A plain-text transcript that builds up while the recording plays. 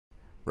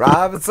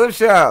Rob and Slim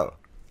Show.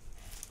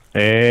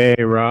 Hey,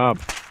 Rob.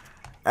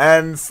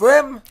 And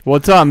Slim.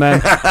 What's up, man?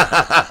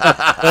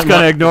 Just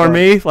gonna ignore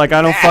me like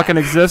I don't fucking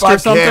exist or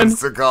something?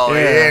 Fuck him, Spicoli.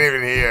 He ain't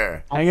even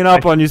here. Hanging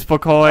up on you,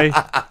 Spicoli.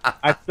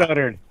 I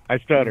stuttered.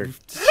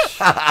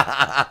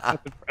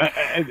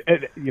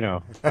 You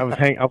know, I was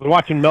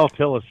watching Mel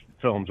Tillis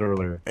films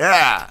earlier.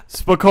 Yeah.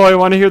 Spicoli,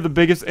 want to hear the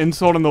biggest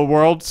insult in the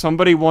world?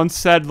 Somebody once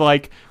said,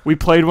 like, we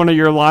played one of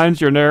your lines,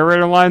 your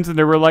narrator lines, and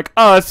they were like,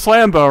 oh, it's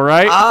Slambo,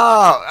 right?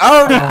 Oh,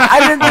 I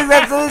didn't think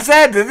that's what they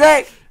said, did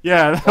they?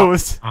 Yeah, that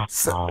was...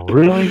 Oh,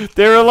 really?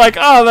 They were like,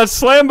 oh, that's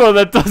Slambo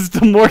that does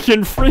the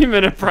Morgan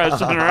Freeman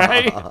impression,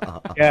 right?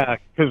 Yeah,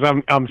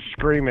 because I'm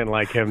screaming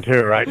like him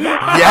too, right?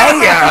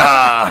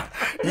 Yeah.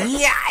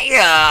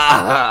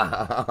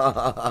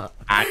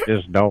 I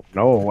just don't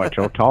know what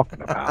you're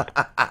talking about.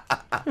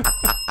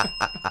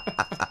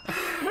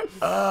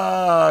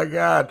 Oh,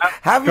 God.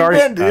 How have you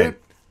been, dude?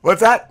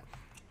 What's that?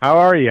 How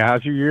are you?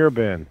 How's your year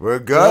been? We're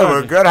good.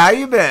 We're good. How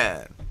you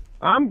been?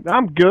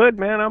 I'm good,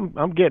 man.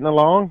 I'm getting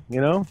along, you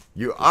know.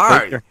 You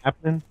are. Things are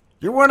happening.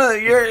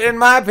 You're in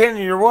my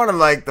opinion, you're one of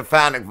like the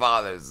founding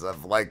fathers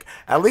of like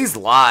at least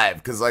live,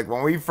 because like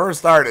when we first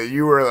started,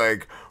 you were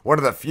like one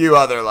of the few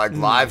other like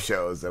live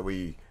shows that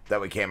we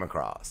came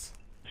across.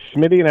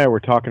 Smitty and I were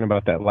talking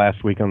about that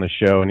last week on the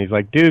show, and he's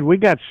like, dude, we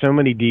got so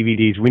many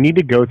DVDs we need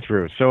to go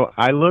through. So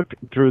I looked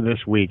through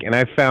this week, and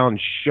I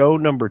found show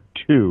number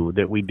 2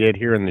 that we did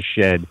here in the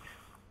shed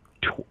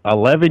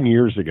 11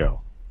 years ago.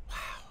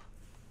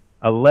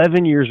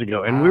 11 years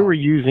ago, and we were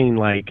using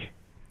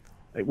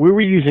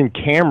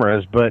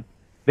cameras, but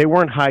they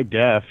weren't high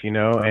def, you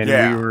know, and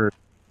we were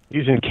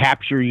using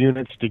capture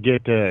units to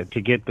get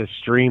the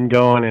stream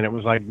going, and it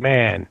was like,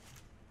 man,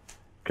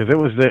 because it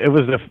was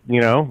the you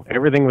know,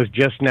 everything was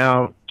just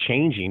now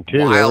changing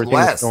too. Wild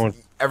West.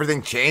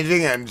 Everything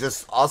changing and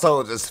just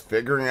also just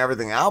figuring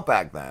everything out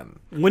back then.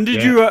 When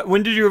did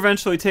you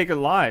eventually take it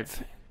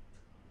live?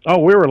 Oh,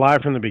 we were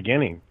live from the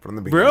beginning.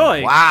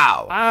 Really?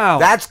 Wow. Wow.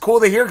 That's cool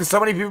to hear, because so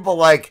many people,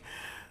 like,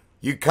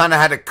 you kind of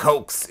had to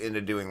coax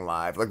into doing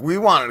live. Like, we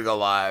wanted to go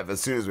live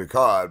as soon as we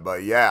could,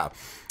 but yeah.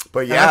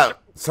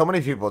 So many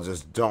people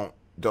just don't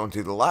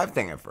do the live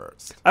thing at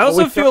first. I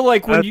also feel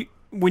like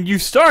when you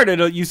started,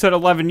 you said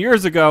 11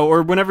 years ago,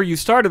 or whenever you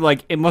started,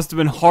 like, it must have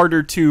been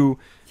harder to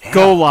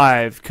go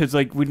live, because,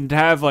 like, we didn't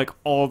have, like,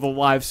 all the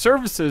live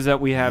services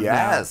that we have now.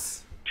 Yes.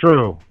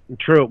 True.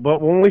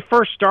 But when we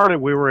first started,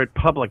 we were at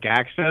Public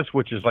Access,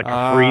 which is like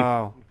a free,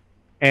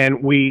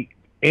 and we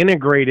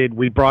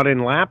brought in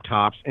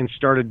laptops and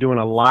started doing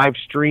a live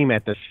stream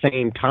at the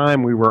same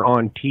time we were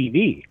on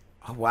TV.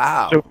 Oh,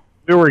 wow. So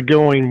we were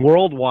going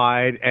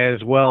worldwide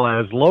as well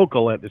as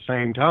local at the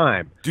same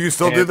time. Do you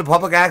still do the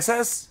Public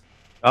Access?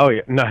 Oh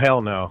yeah, no,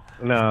 hell no,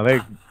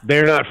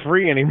 they're not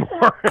free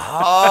anymore.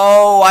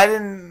 Oh, I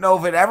didn't know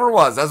if it ever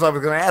was. That's what I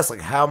was going to ask.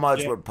 Like, how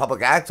much would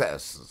Public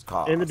Access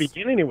cost? In the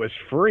beginning, it was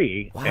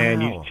free,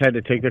 and you just had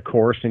to take the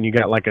course, and you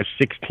got like a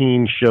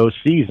 16-show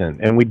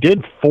season, and we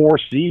did 4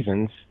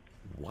 seasons.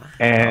 Wow.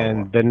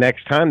 And the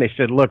next time they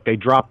said, look, they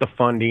dropped the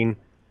funding.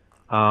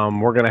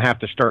 We're going to have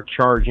to start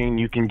charging.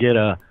 You can get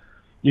a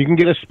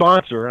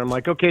sponsor. I'm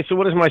like, okay, so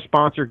what does my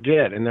sponsor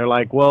get? And they're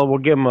like, well, we'll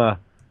give them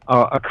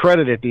a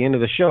credit at the end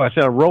of the show. I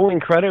said, a rolling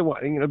credit?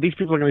 You know, these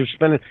people are going to be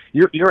spending.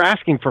 You're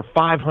asking for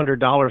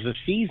 $500 a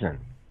season.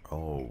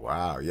 Oh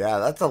wow, yeah,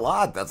 that's a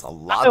lot. That's a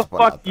lot. How the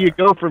fuck do you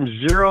go from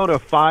 $0 to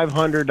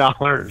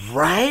 $500?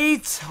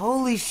 Right?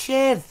 Holy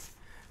shit!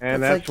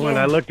 And that's like, when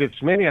I looked at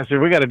Smitty. I said,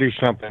 we got to do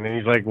something. And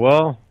he's like,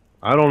 well,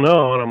 I don't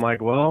know. And I'm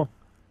like, well,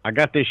 I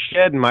got this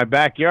shed in my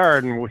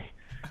backyard, and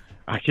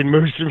I can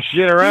move some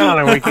shit around,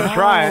 and we can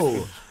try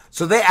it.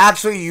 So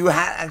you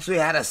actually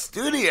had a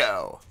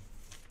studio.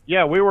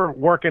 Yeah, we were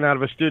working out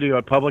of a studio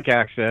at Public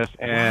Access,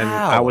 and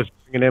I was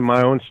bringing in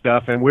my own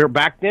stuff. And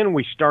back then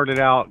we started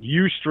out.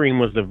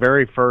 Ustream was the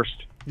very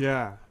first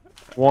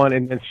one,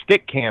 and then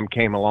Stickcam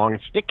came along,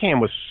 and Stickcam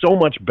was so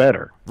much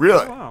better.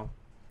 Really? Wow.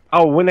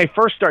 Oh, when they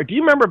first started, do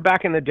you remember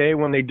back in the day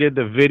when they did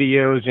the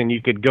videos and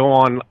you could go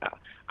on?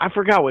 I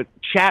forgot what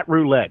chat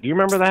roulette. Do you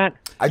remember that?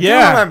 I do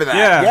remember that.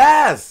 Yeah.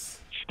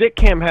 Yes.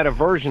 Stickcam had a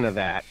version of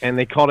that, and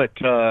they called it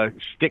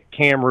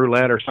Stickcam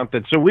roulette or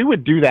something. So we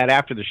would do that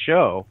after the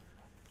show.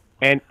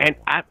 And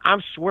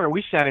I'm swearing,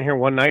 we sat in here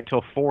one night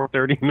till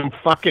 4:30 in the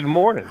fucking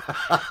morning.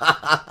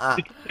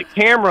 The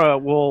camera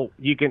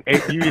you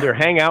either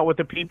hang out with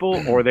the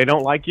people or they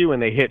don't like you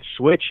and they hit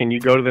switch and you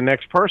go to the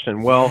next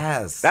person. Well,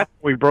 that's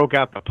when we broke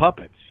out the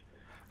puppets.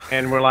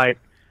 And we're like,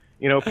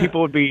 you know,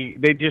 people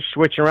they just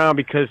switch around,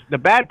 because the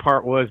bad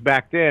part was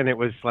back then it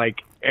was like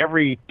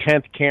every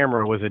 10th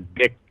camera was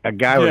a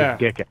guy with a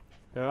dick.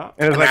 Yeah.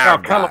 And it was like, oh,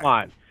 come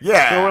on.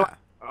 Yeah. So we're like,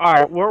 all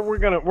right, we're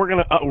gonna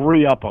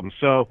re-up them.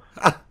 So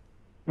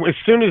as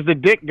soon as the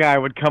dick guy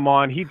would come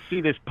on, he'd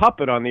see this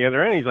puppet on the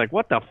other end. He's like,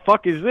 what the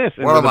fuck is this?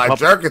 And what am I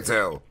jerking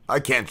to? I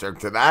can't jerk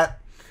to that.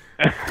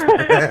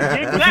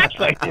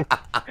 Exactly.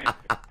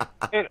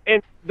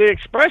 and the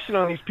expression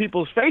on these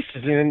people's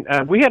faces,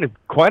 and we had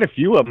quite a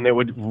few of them that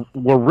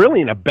were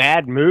really in a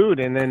bad mood,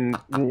 and then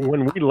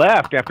when we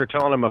left after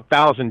telling them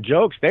 1,000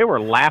 jokes, they were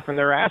laughing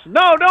their ass.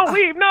 No, don't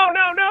leave! No,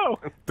 no, no!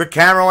 The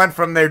camera went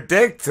from their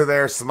dick to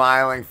their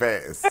smiling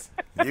face.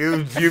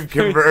 You've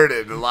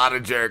converted a lot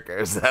of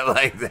jerkers. I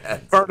like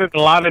that. Converted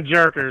a lot of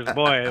jerkers.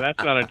 Boy,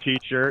 that's not a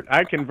T-shirt.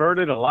 I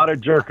converted a lot of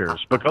jerkers.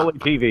 Spicoli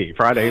TV,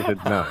 Fridays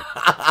at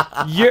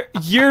 9.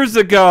 Years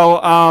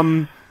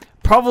ago,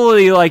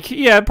 probably like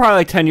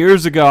 10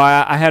 years ago,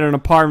 I had an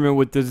apartment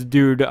with this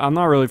dude. I'm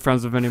not really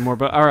friends with him anymore,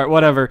 but all right,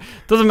 whatever.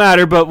 Doesn't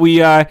matter. But we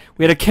had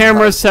a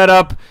camera set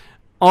up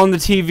on the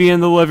TV in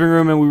the living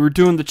room, and we were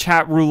doing the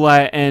chat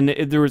roulette, and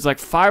there was like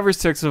 5 or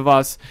 6 of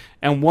us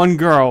and one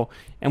girl.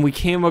 And we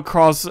came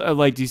across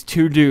like these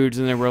 2 dudes,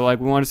 and they were like,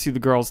 "We want to see the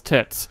girl's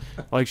tits.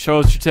 Like, show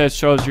us your tits,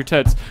 show us your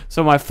tits."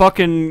 So my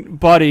fucking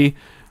buddy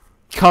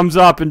comes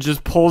up and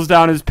just pulls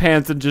down his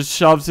pants and just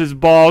shoves his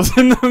balls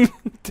in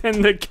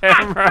the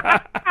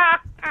camera.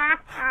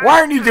 Why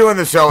aren't you doing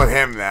the show with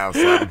him now,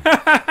 son?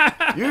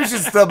 You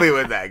should still be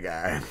with that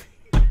guy.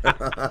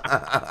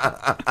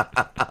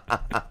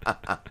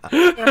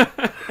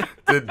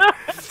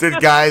 Did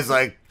guys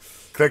like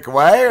click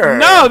away or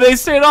no? They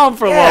stayed on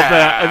for a little bit.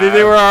 I think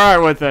they were all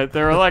right with it.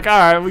 They were like, "All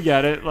right, we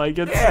get it. Like,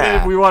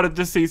 we wanted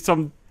to see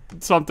something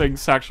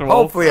sexual."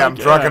 Hopefully, I'm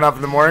drunk enough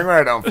in the morning where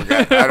I don't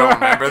forget. I don't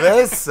remember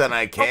this, and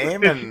I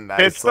came and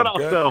I slept I'll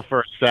good. sell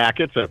for a sack.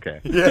 It's okay.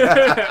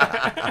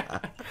 Yeah.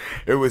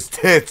 It was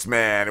tits,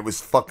 man. It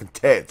was fucking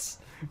tits.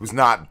 It was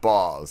not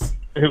balls.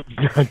 It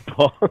was not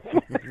balls.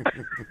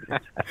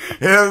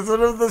 Yeah, that's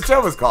what the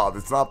show was called.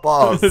 It's not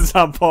balls. It's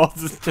not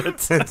balls. It's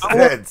tits. It's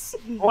tits.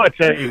 I want to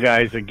tell you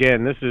guys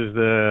again. This is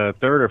the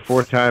 3rd or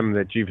 4th time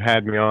that you've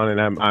had me on,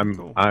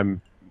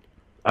 and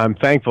I'm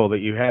thankful that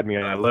you had me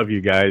on. I love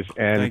you guys,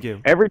 and thank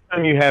you. Every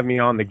time you have me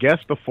on, the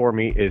guest before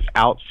me is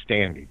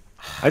outstanding.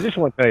 I just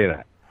want to tell you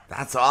that.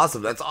 That's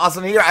awesome. That's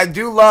awesome to hear. I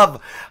do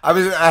love. I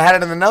had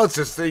it in the notes.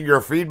 Just your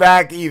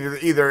feedback,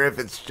 either if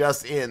it's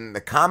just in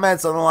the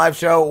comments on the live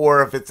show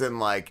or if it's in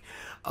like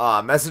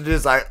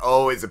messages. I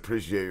always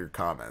appreciate your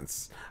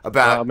comments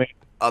about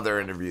other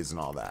interviews and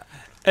all that.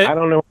 I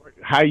don't know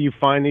how you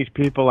find these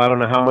people. I don't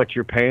know how much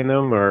you're paying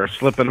them or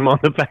slipping them on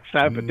the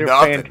backside, but they're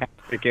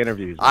fantastic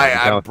interviews.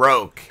 I'm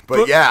broke,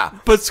 but yeah.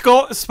 But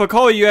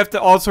Spicoli, you have to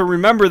also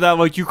remember that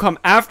like you come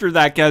after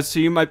that guest,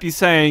 so you might be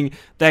saying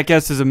that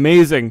guest is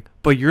amazing,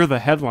 but you're the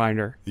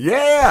headliner.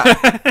 Yeah.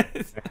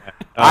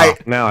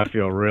 Now I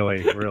feel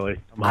really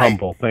I'm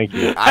humble. Thank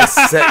you. I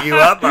set you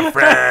up, my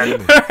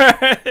friend.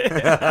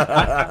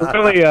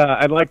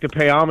 I'd like to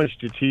pay homage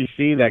to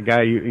TC, that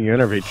guy you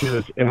interviewed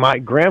too. And my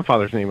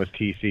grandfather's name was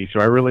TC,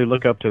 so I really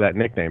look up to that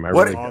nickname.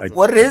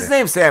 What did his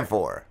name stand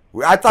for?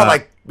 I thought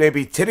like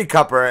maybe Titty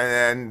Cupper,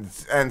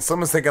 and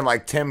someone's thinking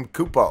like Tim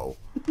Cupo.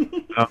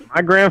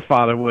 My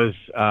grandfather was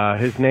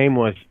his name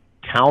was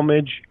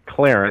Talmadge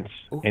Clarence,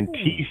 and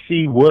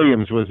T.C.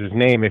 Williams was his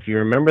name. If you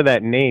remember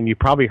that name, you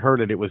probably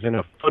heard it. It was in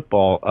a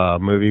football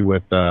movie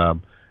with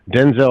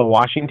Denzel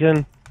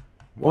Washington.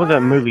 What was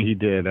that movie he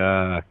did?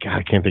 God,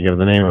 I can't think of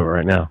the name of it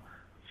right now.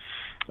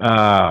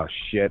 Oh,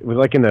 shit. It was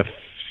like in the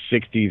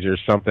 60s or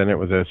something. It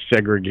was a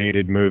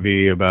segregated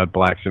movie about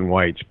blacks and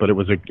whites, but it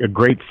was a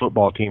great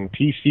football team,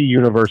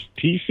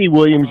 T.C.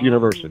 Williams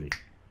University.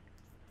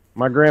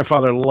 My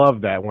grandfather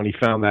loved that when he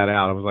found that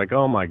out. I was like,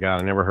 oh, my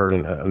God, I never heard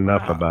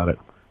enough about it.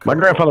 My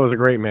grandfather was a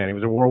great man. He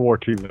was a World War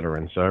II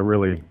veteran, so I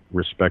really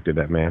respected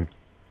that man.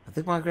 I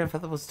think my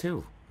grandfather was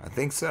too. I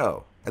think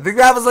so. I think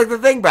that was like the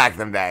thing back in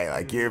the day.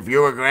 Like, if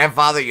you were a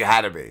grandfather, you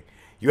had to be.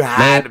 You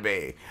had to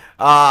be.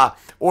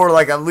 Or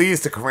like at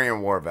least a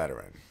Korean War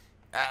veteran.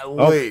 At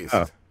least.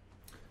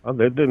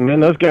 Man,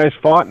 those guys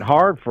fought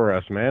hard for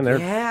us, man.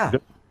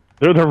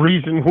 They're the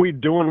reason we're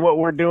doing what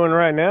we're doing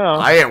right now.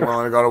 I ain't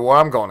willing to go to war.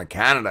 I'm going to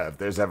Canada if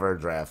there's ever a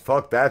draft.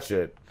 Fuck that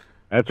shit.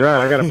 That's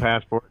right. I got a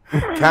passport.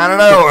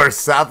 Canada or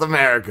South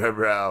America,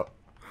 bro.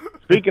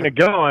 Speaking of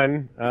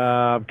going,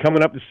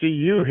 coming up to see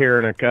you here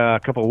in a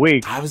couple of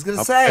weeks. I was going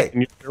to say.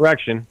 In your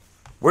direction.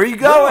 Where are you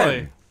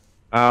going?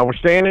 Really? We're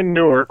staying in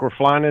Newark. We're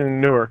flying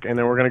in Newark, and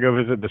then we're going to go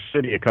visit the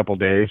city a couple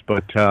days.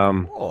 But,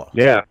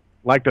 yeah,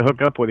 like to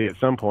hook up with you at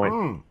some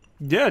point.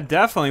 Yeah,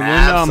 definitely.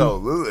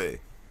 Absolutely.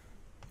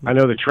 I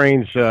know the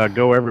trains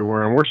go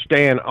everywhere, and we're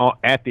staying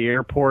at the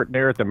airport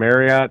there at the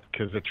Marriott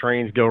because the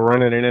trains go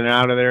running in and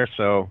out of there.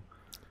 So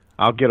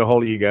I'll get a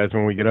hold of you guys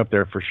when we get up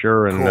there for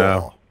sure, and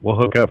we'll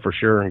hook up for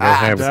sure and go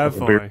have a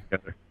beer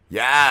together.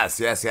 Yes,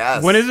 yes,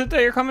 yes. When is it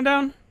that you're coming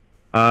down?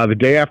 The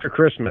day after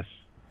Christmas.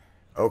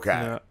 Okay.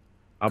 Yeah.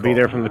 I'll be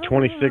there from the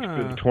 26th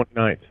to the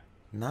 29th.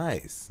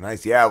 Nice,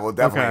 nice. Yeah, we'll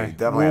definitely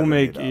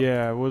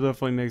we'll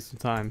definitely make some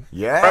time.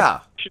 Yeah.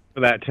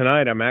 For that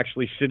tonight, I'm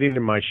actually sitting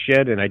in my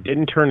shed, and I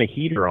didn't turn the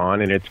heater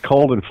on, and it's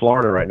cold in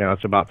Florida right now.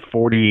 It's about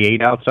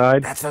 48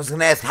 outside. That's what I was going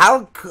to ask.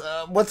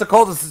 What's the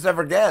coldest it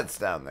ever gets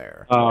down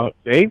there?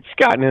 It's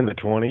gotten in the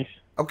 20s.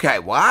 Okay,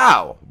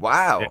 wow.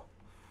 Wow.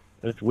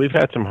 Yeah. We've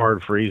had some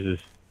hard freezes.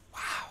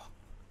 Wow.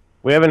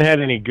 We haven't had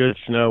any good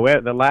snow.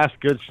 The last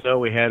good snow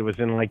we had was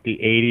in like the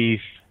 80s.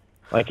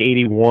 like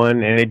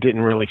 81, and it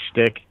didn't really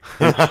stick.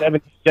 In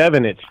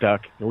 77, it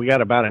stuck. And we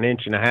got about 1.5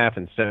 inches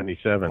in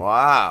 77.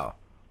 Wow.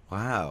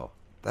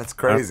 That's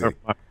crazy.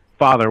 My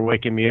father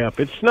waking me up.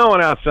 It's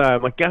snowing outside.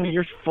 I'm like, God,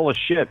 you're full of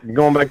shit. I'm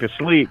going back to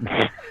sleep.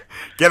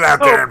 Get out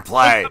there and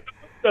play.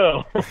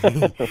 No.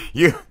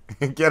 You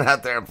get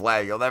out there and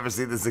play. You'll never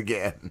see this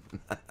again.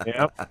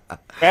 Yep.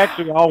 We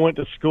actually all went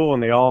to school,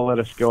 and they all let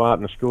us go out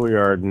in the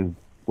schoolyard, and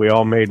we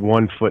all made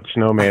 1-foot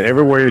snowman.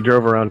 Everywhere you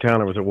drove around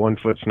town, it was a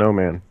 1-foot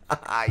snowman.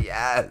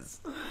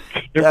 Yes.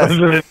 There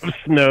wasn't enough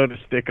snow to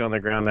stick on the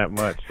ground that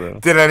much. So.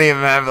 Did any of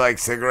them have like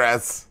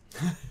cigarettes?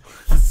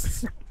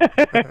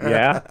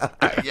 Yeah.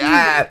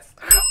 Yes.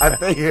 I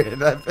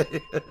figured.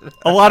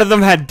 A lot of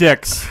them had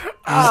dicks.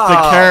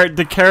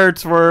 The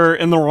carrots were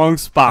in the wrong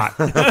spot.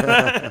 Who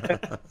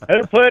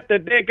put the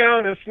dick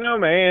on the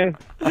snowman?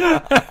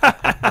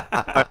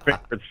 My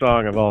favorite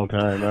song of all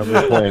time. I've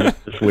been playing it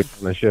this week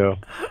on the show.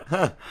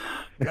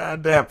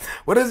 God damn.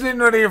 What has been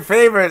one of your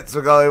favorites,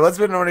 Spicoli? What's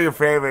been one of your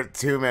favorite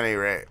Too Many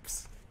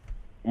Rapes?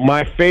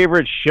 My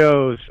favorite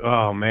shows,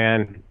 oh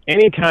man,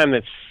 anytime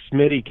that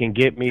Smitty can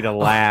get me to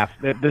laugh,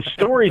 the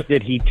stories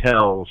that he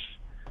tells,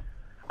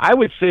 I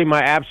would say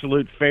my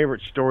absolute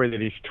favorite story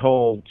that he's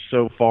told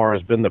so far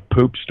has been the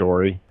poop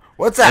story.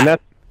 What's that? And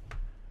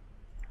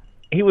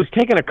he was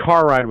taking a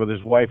car ride with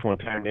his wife one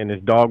time, and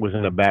his dog was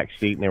in the back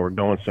seat, and they were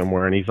going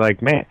somewhere, and he's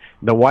like, man,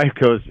 the wife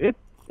goes, it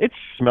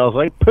smells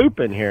like poop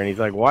in here. And he's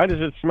like, why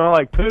does it smell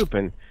like poop?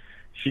 And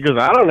she goes,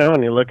 I don't know.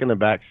 And you look in the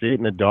back seat,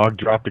 and the dog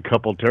dropped a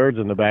couple turds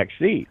in the back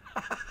seat.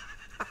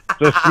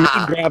 So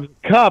Smitty grabs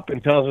a cup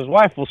and tells his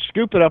wife, well,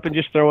 scoop it up and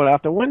just throw it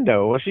out the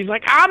window. Well, she's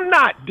like, I'm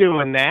not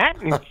doing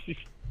that. And she's,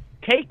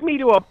 take me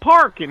to a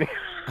park. And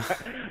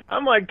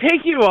I'm like,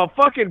 take you to a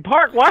fucking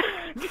park? Why?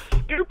 Just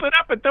scoop it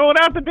up and throw it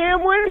out the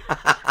damn window?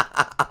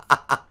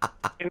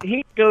 And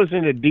he goes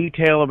into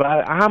detail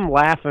about it. I'm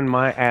laughing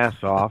my ass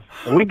off.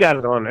 And we got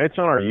it on. It's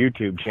on our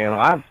YouTube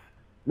channel.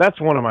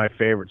 That's one of my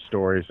favorite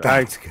stories.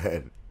 That's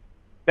good.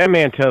 That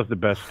man tells the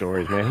best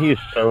stories, man. He is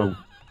so...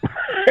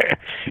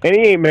 and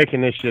he ain't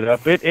making this shit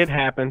up. It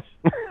happens.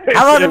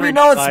 How long have you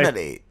known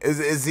Smitty?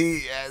 Is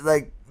he,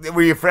 like,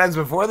 were you friends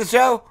before the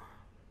show?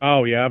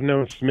 Oh, yeah. I've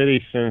known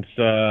Smitty since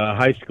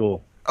high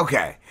school.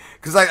 Okay.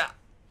 Because, like...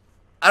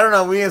 I don't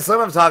know, we and Slim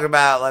have talked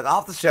about, like,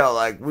 off the show,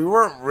 like, we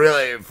weren't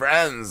really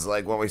friends,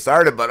 like, when we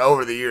started, but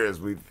over the years,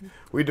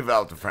 we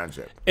developed a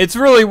friendship. It's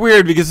really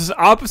weird because it's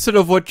opposite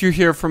of what you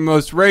hear from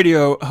most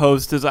radio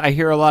hosts. Is I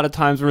hear a lot of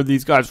times where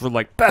these guys were,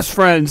 like, best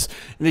friends,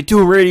 and they do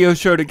a radio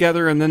show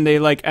together, and then they,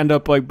 like, end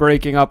up, like,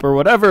 breaking up or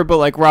whatever, but,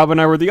 like, Rob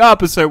and I were the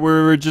opposite, where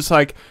we were just,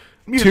 like...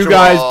 Two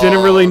guys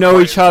didn't really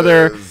know each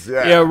other.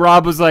 Yeah,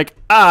 Rob was like,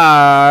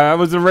 I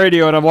was in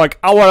radio, and I'm like,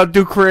 I want to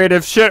do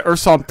creative shit or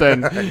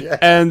something. Yeah.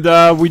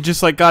 And we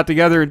just, like, got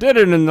together and did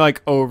it, and,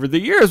 like, over the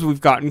years,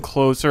 we've gotten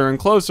closer and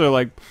closer,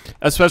 like,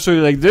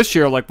 especially, like, this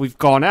year, like, we've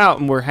gone out,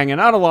 and we're hanging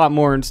out a lot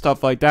more and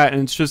stuff like that,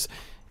 and it's just,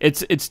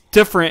 it's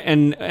different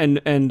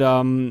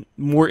and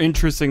more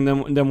interesting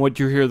than what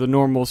you hear the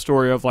normal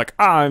story of, like,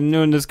 I've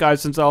known this guy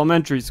since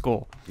elementary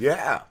school.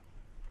 Yeah.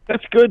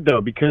 That's good,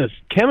 though, because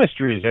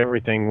chemistry is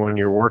everything when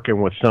you're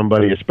working with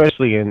somebody,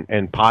 especially in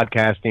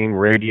podcasting,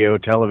 radio,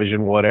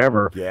 television,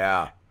 whatever.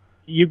 Yeah.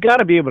 You've got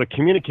to be able to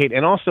communicate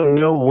and also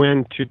know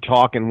when to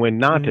talk and when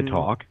not to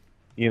talk,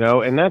 you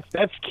know, and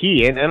that's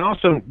key. And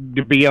also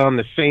to be on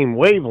the same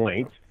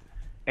wavelength.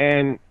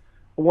 And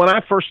when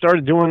I first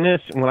started doing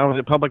this, when I was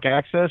at Public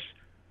Access,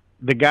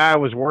 the guy I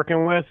was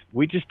working with,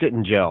 we just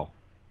didn't gel.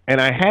 And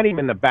I had him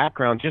in the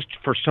background just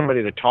for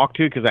somebody to talk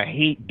to because I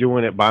hate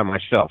doing it by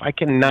myself. I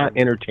cannot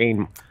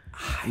entertain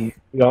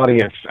the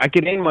audience. I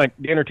could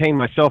entertain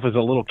myself as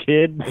a little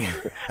kid.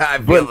 I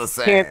feel the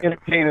same. I can't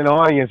entertain an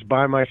audience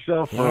by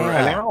myself for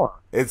an hour.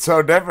 It's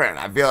so different.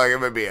 I feel like it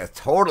would be a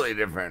totally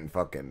different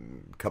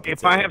fucking cup of tea.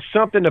 If I have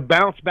something to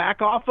bounce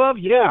back off of,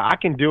 yeah, I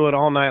can do it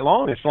all night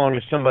long as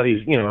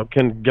somebody,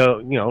 can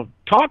go,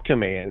 talk to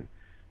me.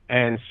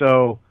 And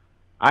so...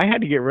 I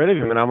had to get rid of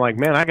him, and I'm like,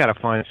 man, I got to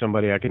find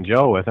somebody I can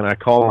gel with. And I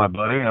call my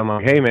buddy, and I'm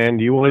like, hey, man,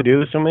 do you want to do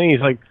this with me? He's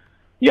like,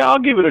 yeah, I'll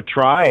give it a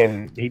try.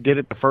 And he did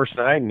it the first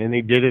night, and then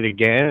he did it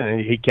again,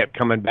 and he kept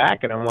coming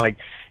back. And I'm like,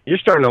 you're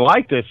starting to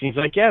like this. And he's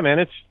like, yeah, man,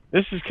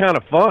 this is kind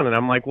of fun. And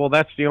I'm like, well,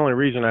 that's the only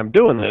reason I'm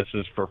doing this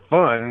is for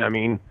fun. I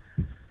mean,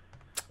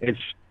 and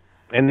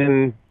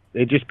then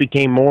it just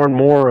became more and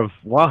more of,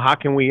 well, how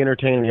can we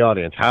entertain the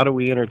audience? How do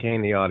we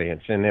entertain the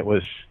audience? And it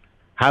was...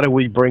 how do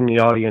we bring the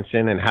audience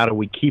in, and how do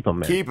we keep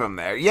them there? Keep them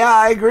there. Yeah,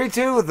 I agree,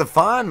 too, with the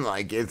fun.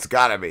 Like, it's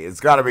got to be. It's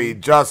got to be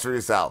just for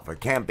yourself. It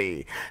can't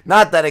be.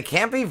 Not that it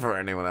can't be for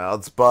anyone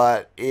else,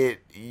 but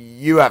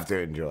you have to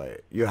enjoy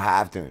it. You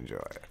have to enjoy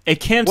it. It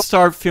can't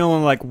start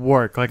feeling like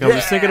work. Like, I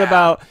was thinking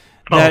about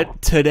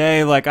that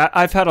today. Like,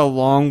 I've had a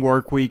long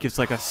work week. It's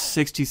like a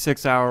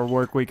 66-hour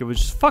work week. It was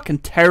just fucking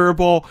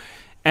terrible,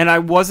 and I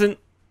wasn't.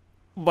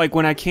 Like,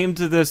 when I came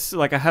to this,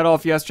 like, I had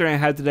off yesterday, I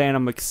had today, and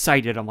I'm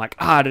excited. I'm like,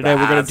 today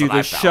we're going to do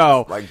this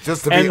show. Like,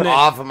 just to be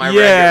off of my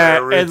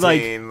regular routine and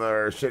like,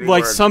 or shitty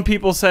like work. Some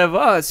people say,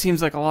 it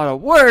seems like a lot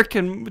of work,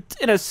 and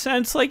in a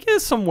sense, like,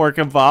 there's some work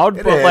involved.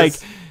 It but, is. like,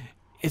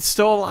 it's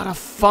still a lot of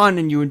fun,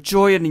 and you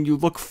enjoy it, and you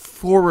look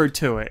forward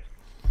to it.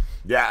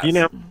 Yeah. You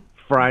know,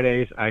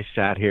 Fridays I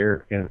sat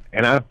here and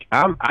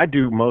I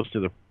do most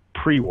of the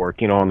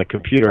pre-work, on the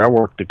computer. I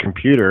work the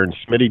computer, and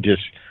Smitty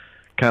just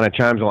kind of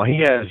chimes along. He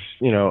has,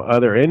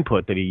 other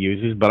input that he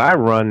uses, but I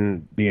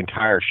run the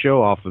entire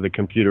show off of the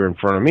computer in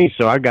front of me,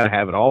 so I got to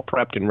have it all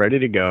prepped and ready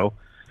to go.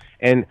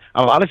 And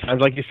a lot of times,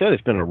 like you said,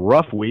 it's been a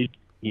rough week.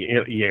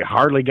 You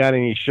hardly got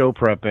any show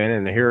prep in,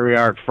 and here we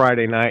are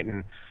Friday night,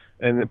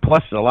 and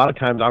plus a lot of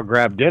times I'll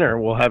grab dinner.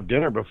 We'll have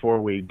dinner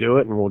before we do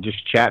it, and we'll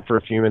just chat for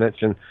a few minutes,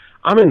 and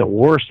I'm in the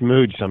worst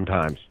mood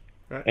sometimes.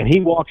 Right. And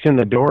he walks in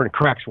the door and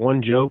cracks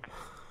one joke,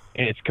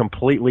 and it's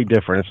completely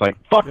different. It's like,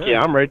 fuck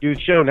yeah, I'm ready to do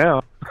the show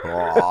now.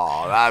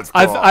 Oh, that's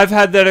cool. I've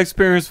had that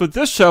experience with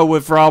this show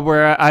with Rob,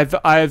 where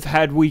I've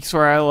had weeks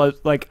where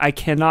I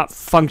cannot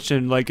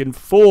function, in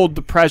full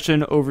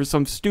depression over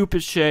some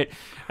stupid shit,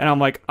 and I'm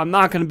like, I'm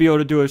not going to be able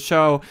to do a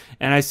show,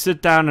 and I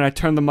sit down and I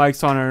turn the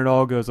mics on and it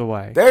all goes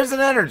away. There's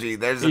an energy.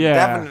 There's a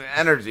definite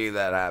energy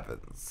that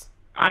happens.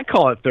 I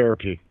call it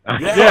therapy.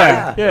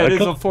 Yeah, it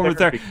is a form of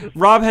therapy.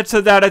 Rob had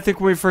said that, I think,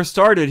 when we first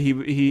started.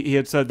 He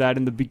had said that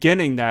in the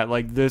beginning, that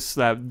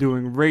that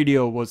doing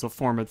radio was a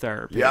form of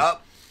therapy.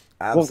 Yep.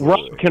 Absolutely.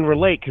 Well, Rob can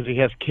relate because he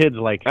has kids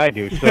like I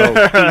do, so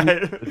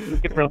he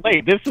can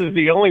relate. This is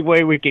the only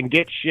way we can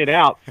get shit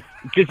out,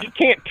 because you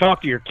can't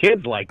talk to your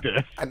kids like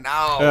this.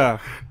 No. Yeah.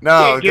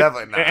 No,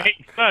 definitely not.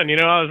 Hey, son,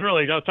 I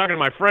was talking to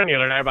my friend the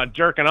other night about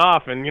jerking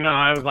off, and,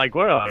 I was like,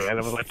 well, and I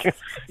was like,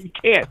 you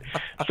can't.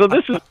 So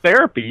this is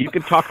therapy. You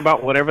can talk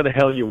about whatever the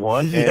hell you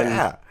want.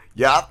 Yeah.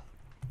 Yep.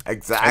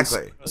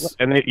 Exactly.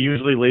 And it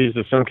usually leads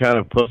to some kind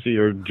of pussy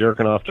or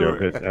jerking off joke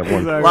at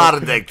one. A lot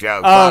of dick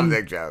jokes. A lot of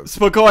dick jokes.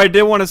 Spicoli, I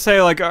did want to say,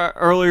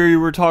 earlier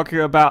you were talking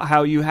about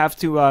how you have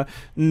to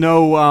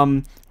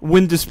know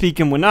when to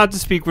speak and when not to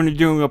speak when you're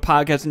doing a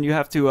podcast, and you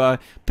have to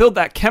build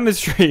that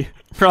chemistry.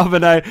 Rob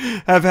and I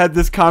have had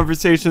this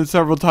conversation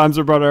several times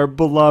about our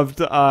beloved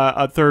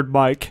third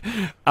Mike.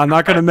 I'm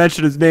not going to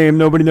mention his name.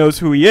 Nobody knows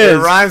who he is.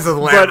 It rhymes with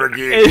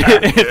Lamborghini.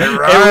 It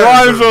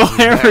rhymes with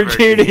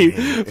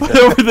Lamborghini. But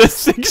over the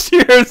 6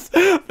 years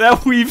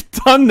that we've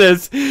done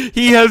this,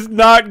 he has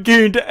not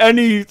gained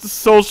any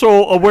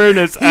social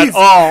awareness at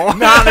all.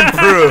 Not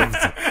improved.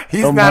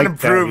 He's not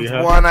improved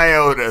one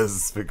iota,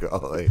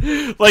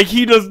 Spicoli.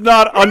 He does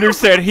not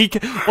understand.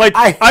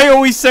 I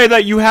always say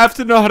that you have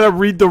to know how to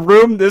read the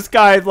room. This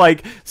guy,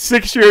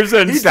 6 years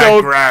in,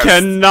 still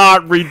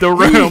cannot read the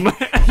room.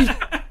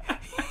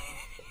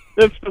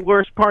 That's the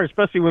worst part,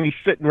 especially when he's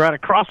sitting right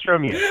across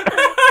from you.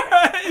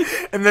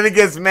 And then he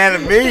gets mad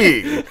at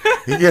me.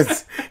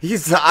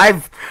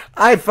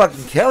 I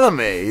fucking killing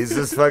me. He's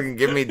just fucking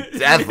giving me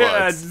death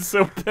looks.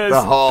 So pissed.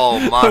 The whole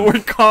month.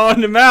 We're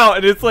calling him out,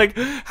 and it's like,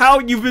 how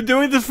you've been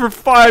doing this for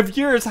 5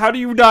 years? How do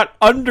you not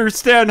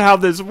understand how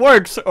this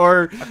works,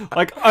 or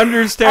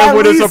understand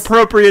what is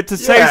appropriate to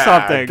say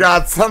something?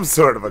 Got some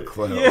sort of a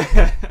clue.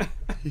 Yeah.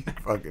 You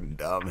fucking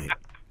dummy.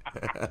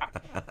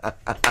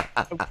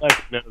 I'm glad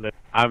to know that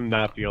I'm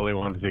not the only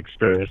one who's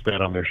experienced that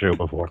on their show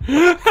before.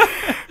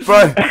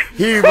 But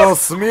he will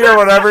smear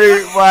whatever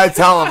I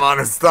tell him on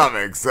his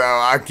stomach, so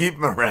I keep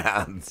him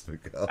around.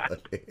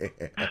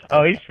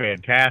 Oh, he's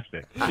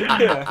fantastic.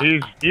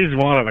 He's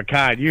one of a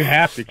kind. You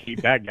have to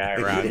keep that guy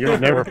around. You'll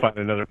never find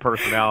another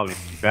personality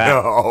like that.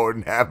 No,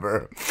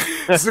 never.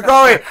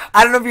 Spicoli,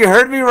 I don't know if you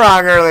heard me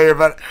wrong earlier,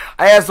 but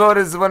I asked what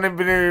is one of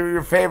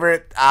your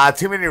favorite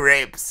too many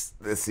rapes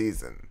this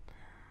season.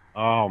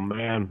 Oh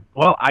man!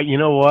 Well, you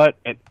know what?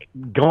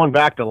 Going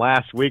back to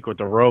last week with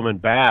the Roman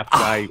baths,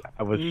 I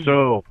was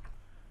so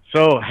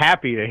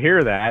happy to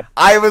hear that.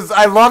 I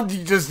loved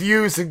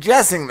you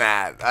suggesting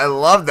that. I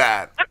love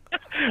that.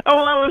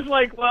 Oh, I was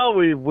like, well,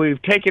 we've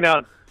taken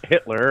out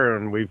Hitler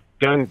and we've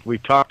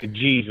talked to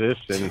Jesus,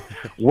 and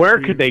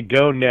where could they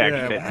go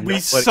next? Yeah, we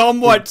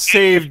somewhat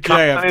saved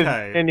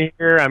JFK. In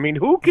here, I mean,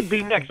 who could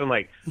be next? I'm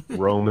like,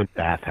 Roman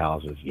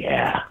bathhouses.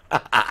 Yeah.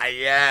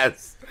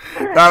 Yes.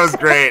 That was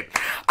great.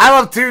 I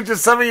love too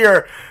just some of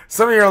your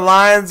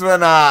lines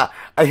when I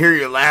hear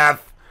you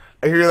laugh.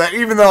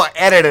 Even though I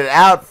edited it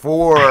out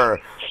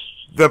for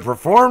the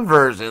performed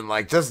version,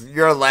 just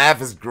your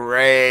laugh is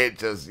great.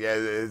 Just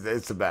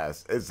it's the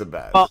best. It's the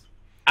best. Well,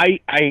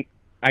 I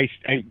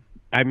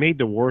made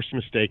the worst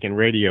mistake in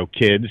radio,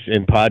 kids,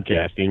 in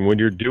podcasting. When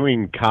you're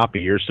doing copy,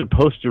 you're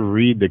supposed to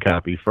read the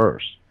copy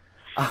first.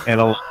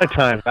 And a lot of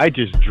times, I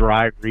just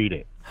dry read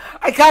it.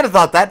 I kind of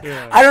thought that.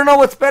 Yeah. I don't know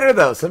what's better,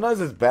 though.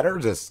 Sometimes it's better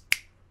just...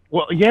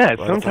 Well, yeah,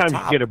 sometimes you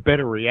get a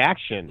better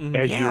reaction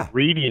as you're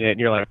reading it, and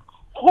you're like,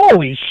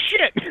 holy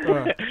shit!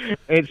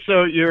 And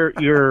so you're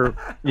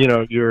what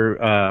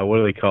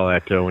do they call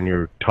that, when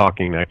you're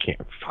talking? I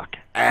can't, fuck.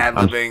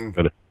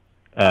 Ad-libbing.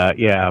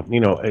 Yeah,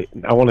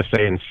 I want to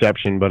say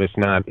Inception, but it's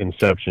not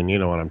Inception. You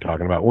know what I'm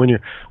talking about. When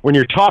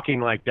you're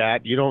talking like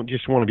that, you don't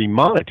just want to be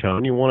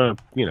monotone. You want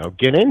to,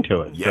 get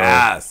into it.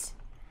 Yes.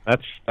 So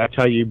that's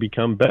how you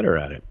become better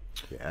at it.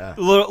 Yeah.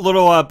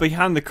 Little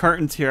behind the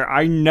curtains here.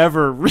 I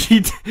never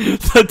read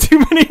the Too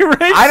Many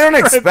Erased. I don't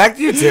expect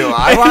you to.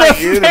 I want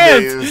you to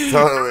be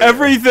totally.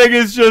 Everything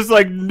is just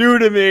like new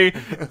to me,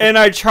 and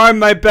I try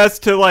my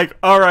best to like.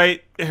 All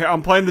right,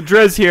 I'm playing the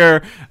Driz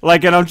here,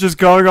 like, and I'm just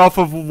going off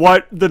of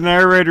what the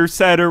narrator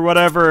said or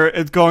whatever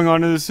is going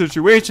on in the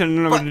situation,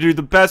 and I'm going to do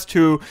the best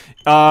to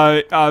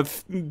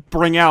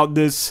bring out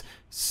this.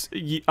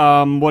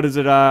 What is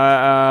it?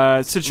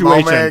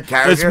 Situation.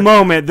 This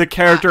moment, the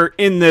character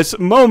in this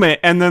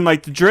moment, and then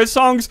like the Driz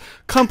songs,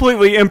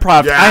 completely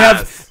improv. Yes. I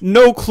have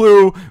no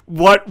clue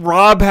what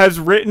Rob has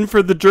written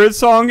for the Driz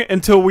song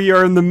until we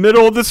are in the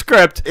middle of the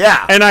script.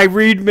 Yeah. And I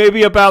read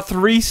maybe about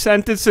 3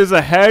 sentences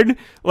ahead.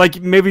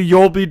 Like maybe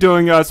you'll be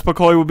doing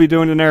Spicoli will be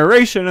doing the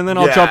narration, and then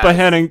I'll jump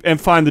ahead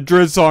and find the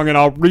Driz song, and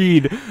I'll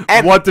read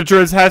what the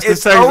Driz has to say.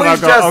 It's and always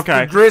I'll go, just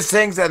okay. the Driz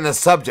sings and the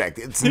subject.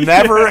 It's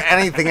never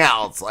anything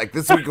else. Like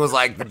this week was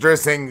like the Driz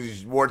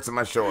sings warts in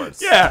my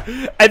shorts. Yeah,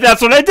 and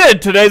that's what I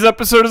did. Today's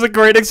episode is a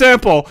great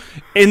example.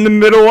 In the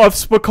middle of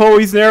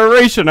Spicoli's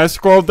narration, I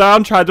scrolled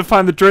down, tried to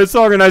find the Driz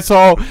song, and I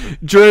saw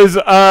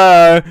Driz,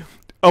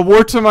 a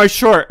wart in my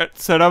short.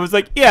 So I was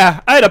like,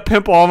 yeah, I had a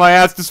pimple on my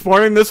ass this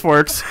morning. This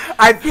works.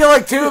 I feel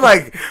like, too,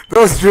 like,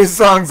 those Driz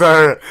songs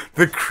are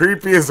the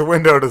creepiest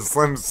window to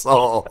Slim's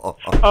soul.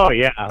 Oh,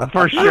 yeah,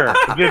 for sure.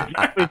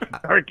 The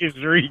darkest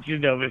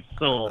region of his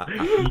soul.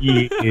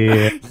 Yeah.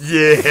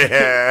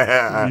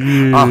 Yeah. Yeah.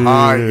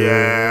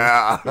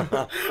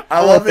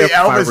 I love the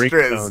Elvis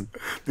Driz.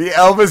 The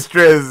Elvis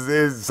Driz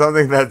is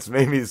something that's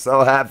made me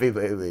so happy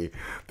lately.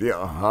 The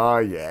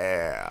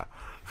yeah.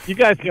 You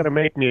guys got to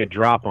make me a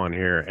drop on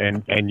here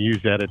and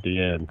use that at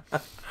the end.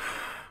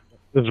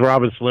 This is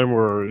Robin Slim,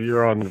 where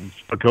you're on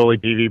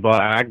Spicoli TV, but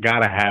I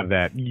got to have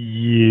that.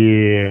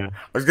 Yeah.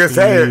 I was going to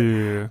say,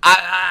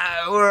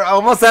 we're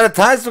almost out of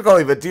time,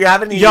 Spicoli, but do you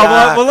have any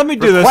well, let me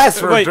do requests this.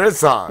 for a Driz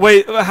song?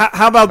 Wait,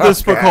 how about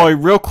this, Spicoli,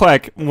 real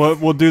quick?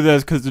 We'll do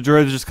this because the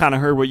Driz just kind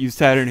of heard what you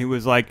said, and he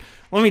was like,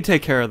 let me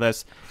take care of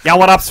this. Yeah,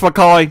 what up,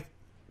 Spicoli?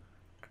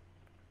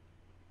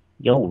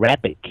 Yo,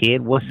 rap it,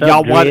 kid. What's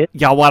up, what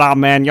up,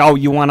 man? Yo,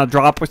 you want to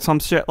drop with some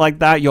shit like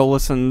that? Yo,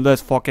 listen to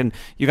this fucking...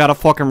 You got to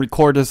fucking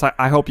record this.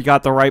 I hope you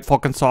got the right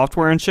fucking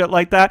software and shit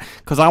like that.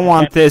 Because I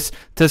want this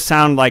to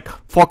sound, like,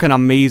 fucking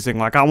amazing.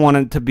 Like, I want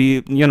it to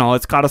be... You know,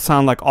 it's got to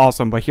sound, like,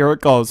 awesome. But here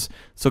it goes.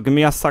 So give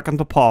me a second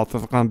to pause.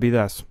 It's going to be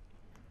this.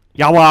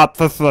 Yo, what up?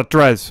 This is the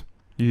Driz.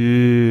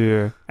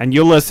 Yeah. And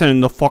you're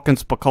listening to fucking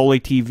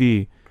Spicoli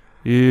TV.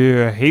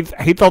 Yeah.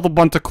 He does a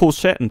bunch of cool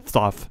shit and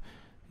stuff.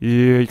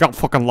 Yeah. You got to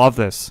fucking love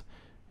this.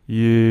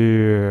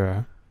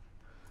 Yeah.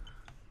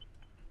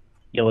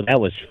 Yo, that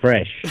was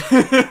fresh. Yeah.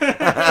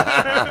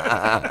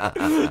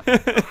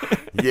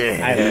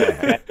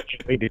 I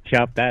can't wait to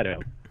chop that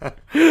up.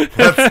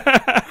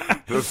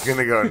 That's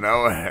gonna go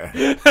nowhere.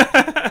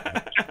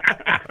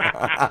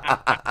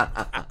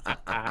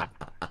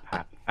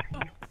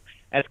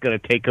 That's gonna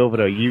take over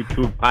the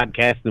YouTube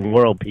podcasting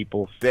world,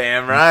 people.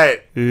 Damn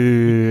right.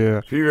 Yeah.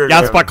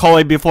 That's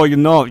Spicoli. Before you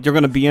know it, you're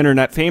gonna be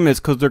internet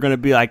famous because they're gonna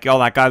be like, yo,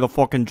 that guy, the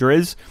fucking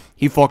Driz,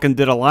 he fucking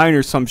did a line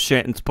or some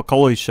shit in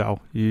Spicoli's show.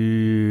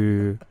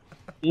 Yeah.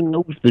 He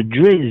knows the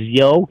Driz,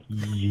 yo.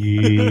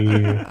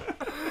 Yeah.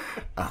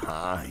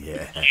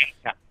 Yeah.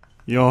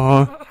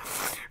 Yo.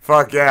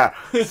 Fuck yeah.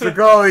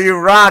 Spicoli, you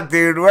rock,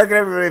 dude. Where can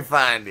everybody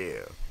find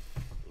you?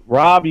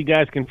 Rob, you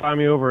guys can find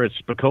me over at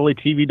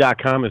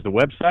SpicoliTV.com is the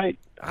website.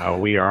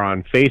 We are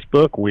on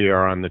Facebook. We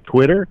are on the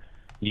Twitter.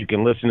 You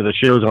can listen to the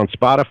shows on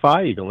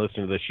Spotify. You can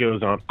listen to the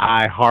shows on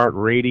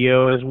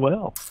iHeartRadio as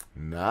well.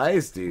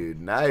 Nice,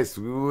 dude. Nice.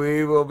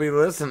 We will be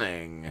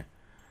listening.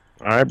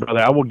 All right,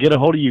 brother. I will get a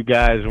hold of you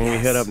guys when we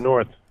head up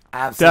north.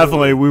 Absolutely.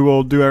 Definitely, we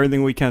will do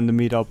everything we can to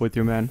meet up with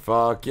you, man.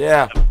 Fuck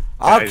yeah.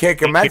 I'll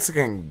kick a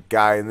Mexican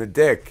guy in the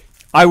dick.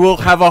 I will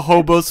have a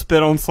hobo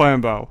spit on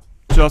Slambo.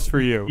 Just for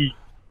you.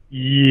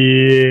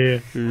 Yeah.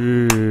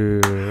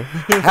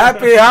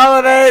 Happy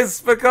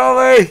holidays,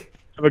 Spicoli.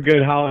 Have a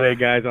good holiday,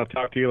 guys. I'll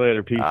talk to you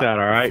later. Peace out, all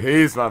right?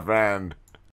 Peace, my friend.